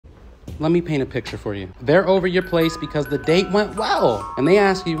Let me paint a picture for you. They're over your place because the date went well. And they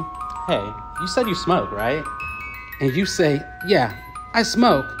ask you, hey, you said you smoke, right? And you say, yeah, I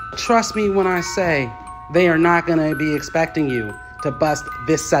smoke. Trust me when I say they are not gonna be expecting you to bust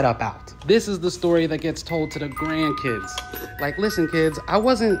this setup out. This is the story that gets told to the grandkids. Like, listen, kids, I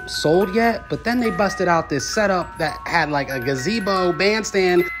wasn't sold yet, but then they busted out this setup that had like a gazebo,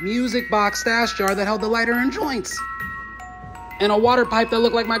 bandstand, music box, stash jar that held the lighter and joints. And a water pipe that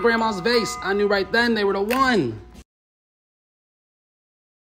looked like my grandma's vase. I knew right then they were the one.